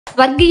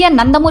స్వర్గీయ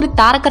నందమూరి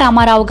తారక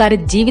రామారావు గారి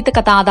జీవిత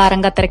కథ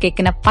ఆధారంగా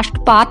తెరకెక్కిన ఫస్ట్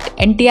పార్ట్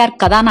ఎన్టీఆర్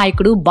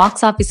కథానాయకుడు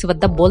బాక్సాఫీస్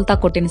వద్ద బోల్తా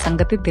కొట్టిన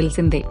సంగతి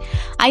తెలిసిందే.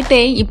 అయితే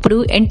ఇప్పుడు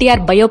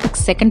ఎన్టీఆర్ బయోపిక్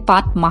సెకండ్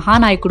పార్ట్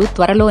మహానాయకుడు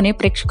త్వరలోనే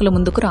ప్రేక్షకుల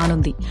ముందుకు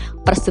రానుంది.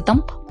 ప్రస్తుతం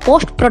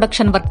పోస్ట్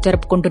ప్రొడక్షన్ వర్క్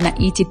జరుపుకుంటున్న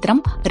ఈ చిత్రం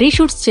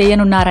రీషూట్స్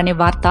చేయనున్నారనే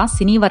వార్త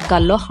సినీ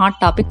వర్గాల్లో హాట్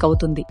టాపిక్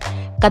అవుతుంది.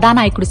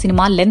 కథానాయకుడు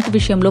సినిమా లెంత్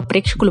విషయంలో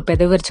ప్రేక్షకులు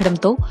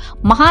పెదవిర్చడంతో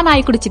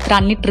మహానాయకుడి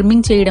చిత్రాన్ని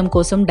ట్రిమ్మింగ్ చేయడం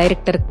కోసం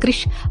డైరెక్టర్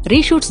క్రిష్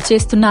రీషూట్స్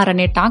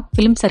చేస్తున్నారనే టాక్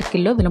ఫిల్మ్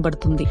సర్కిల్లో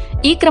వినబడుతుంది.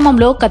 ఈ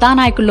క్రమంలో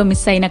కథానాయకుల్లో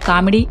మిస్ అయిన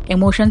కామెడీ,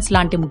 ఎమోషన్స్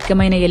లాంటి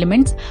ముఖ్యమైన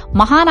ఎలిమెంట్స్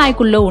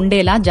మహానాయకుల్లో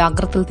ఉండేలా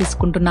జాగ్రత్తలు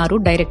తీసుకుంటున్నారు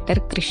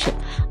డైరెక్టర్ క్రిష్.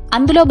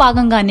 అందులో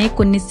భాగంగానే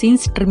కొన్ని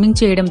సీన్స్ ట్రిమ్మింగ్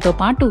చేయడంతో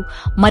పాటు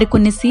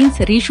మరికొన్ని సీన్స్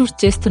రీషూట్స్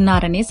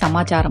చేస్తున్నారనే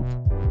సమాచారం.